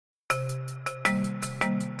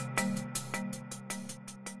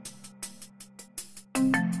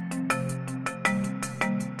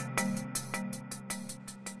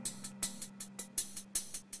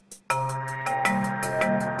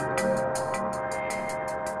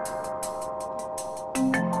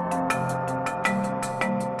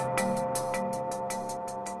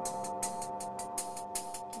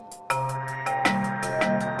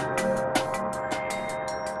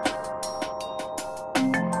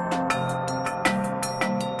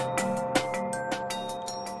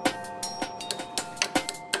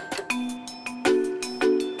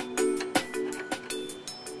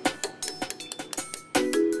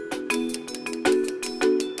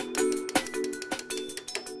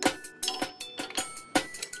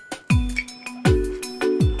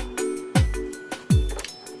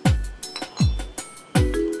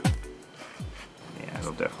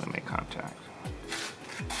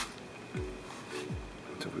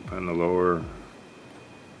on the lower,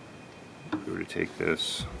 if we were to take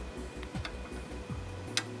this,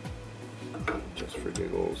 just for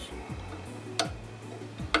giggles,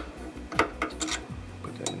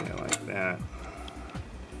 put that in there like that.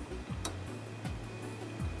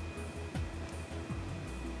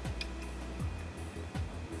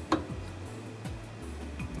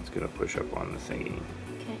 It's going to push up on the thingy.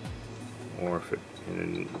 Okay. Or if it,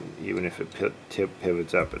 and even if it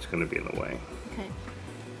pivots up, it's going to be in the way. Okay.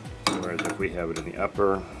 Whereas if we have it in the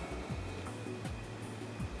upper,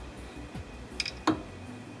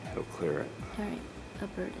 it'll clear it. Alright,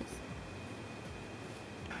 upper it is.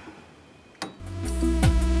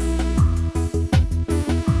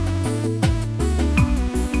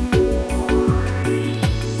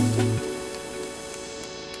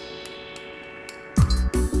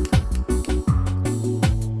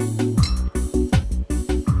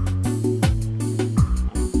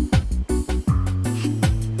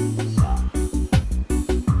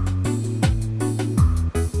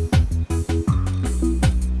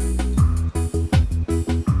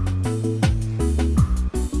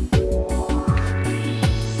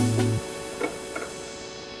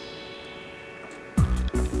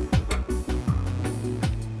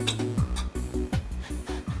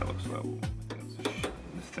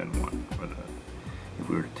 If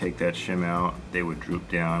we were to take that shim out, they would droop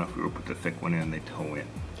down. If we were to put the thick one in, they'd toe in.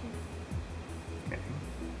 Okay.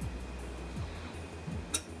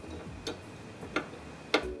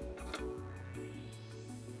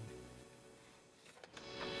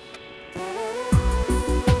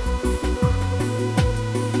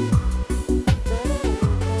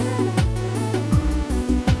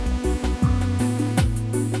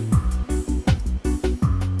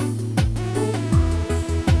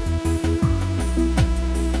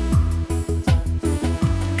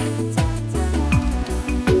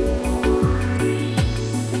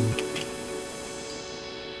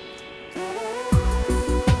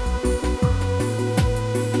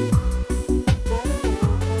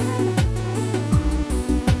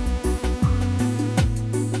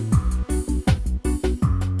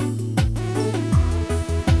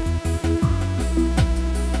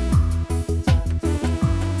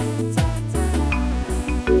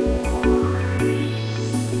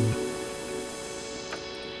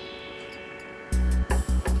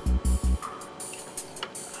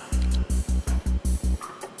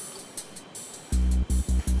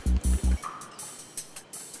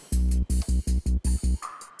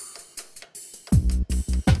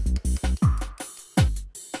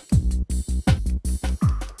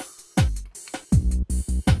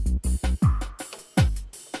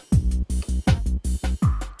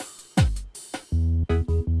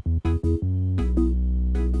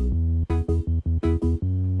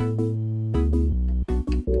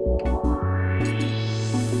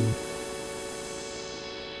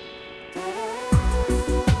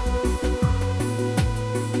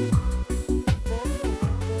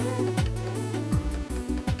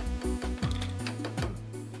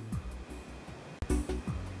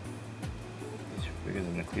 Bigger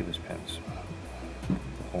than the clevis pens.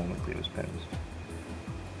 The hole in the clevis pens.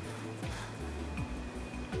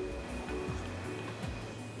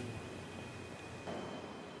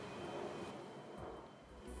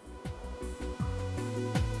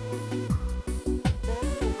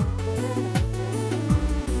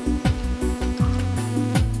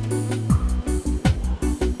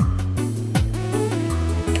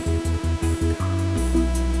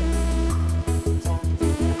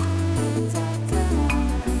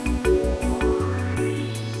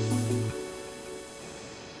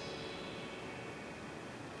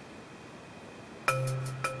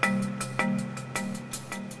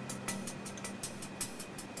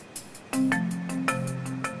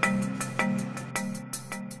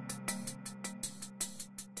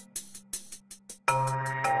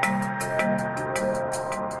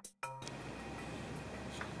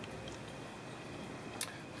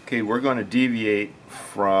 Okay, we're going to deviate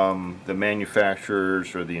from the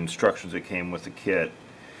manufacturers or the instructions that came with the kit.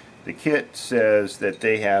 The kit says that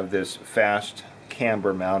they have this fast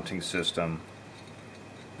camber mounting system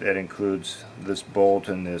that includes this bolt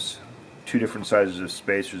and this two different sizes of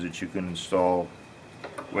spacers that you can install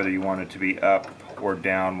whether you want it to be up or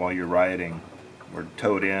down while you're riding, or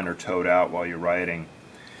towed in or towed out while you're riding.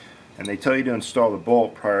 And they tell you to install the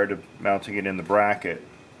bolt prior to mounting it in the bracket,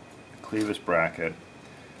 the clevis bracket.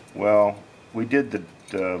 Well, we did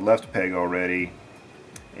the left peg already,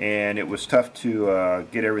 and it was tough to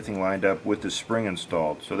get everything lined up with the spring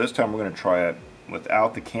installed. So this time we're going to try it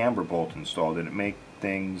without the camber bolt installed, and it make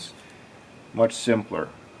things much simpler.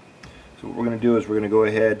 So what we're going to do is we're going to go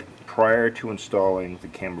ahead prior to installing the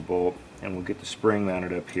camber bolt, and we'll get the spring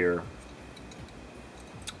mounted up here.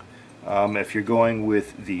 If you're going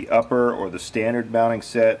with the upper or the standard mounting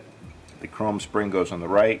set, the chrome spring goes on the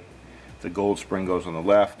right, the gold spring goes on the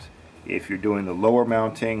left. If you're doing the lower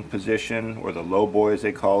mounting position, or the low boy as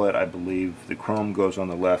they call it, I believe the chrome goes on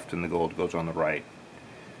the left and the gold goes on the right.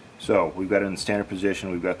 So we've got it in the standard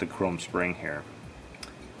position, we've got the chrome spring here.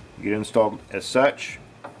 We get it installed as such,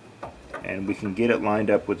 and we can get it lined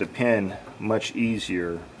up with the pin much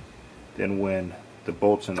easier than when the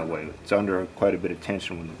bolt's in the way. It's under quite a bit of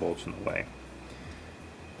tension when the bolt's in the way.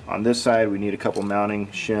 On this side we need a couple mounting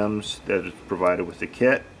shims that is provided with the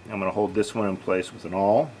kit. I'm going to hold this one in place with an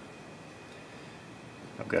awl.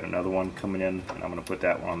 I've got another one coming in, and I'm going to put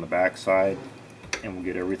that one on the back side, and we'll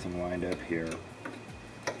get everything lined up here.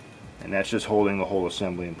 And that's just holding the whole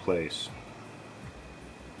assembly in place.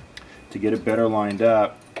 To get it better lined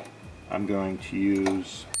up, I'm going to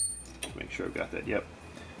use, make sure I've got that, yep.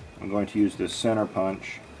 I'm going to use this center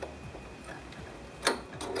punch,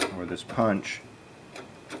 or this punch,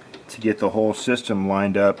 to get the whole system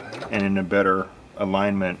lined up and in a better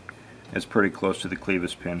alignment. It's pretty close to the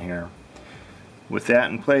clevis pin here. With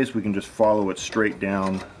that in place, we can just follow it straight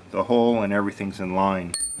down the hole and everything's in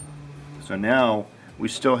line. So now we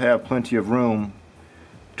still have plenty of room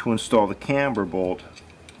to install the camber bolt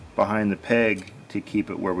behind the peg to keep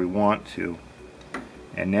it where we want to.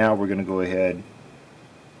 And now we're going to go ahead,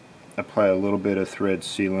 apply a little bit of thread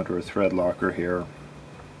sealant or a thread locker here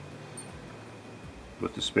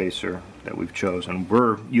with the spacer that we've chosen.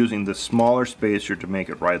 We're using the smaller spacer to make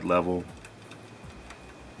it right level,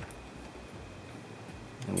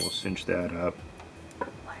 and we'll cinch that up.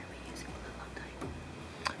 Why are we using blue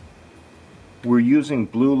Loctite? We're using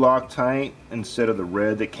blue Loctite instead of the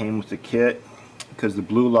red that came with the kit, because the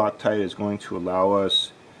blue Loctite is going to allow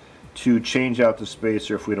us to change out the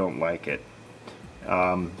spacer if we don't like it.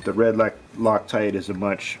 The red Loctite is a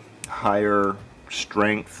much higher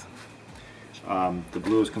strength. The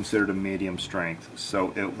blue is considered a medium strength,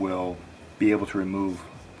 so it will be able to remove.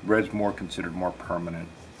 Red's more considered more permanent.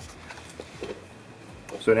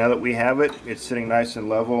 So now that we have it, it's sitting nice and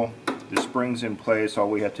level. The spring's in place. All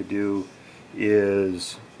we have to do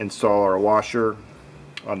is install our washer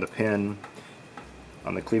on the pin,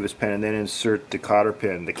 on the clevis pin, and then insert the cotter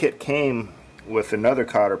pin. The kit came with another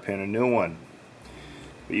cotter pin, a new one,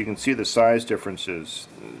 but you can see the size differences.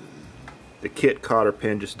 The kit cotter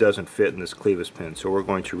pin just doesn't fit in this clevis pin, so we're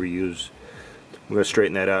going to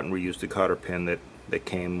straighten that out and reuse the cotter pin that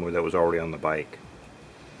came, or that was already on the bike.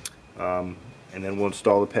 And then we'll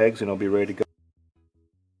install the pegs and it'll be ready to go.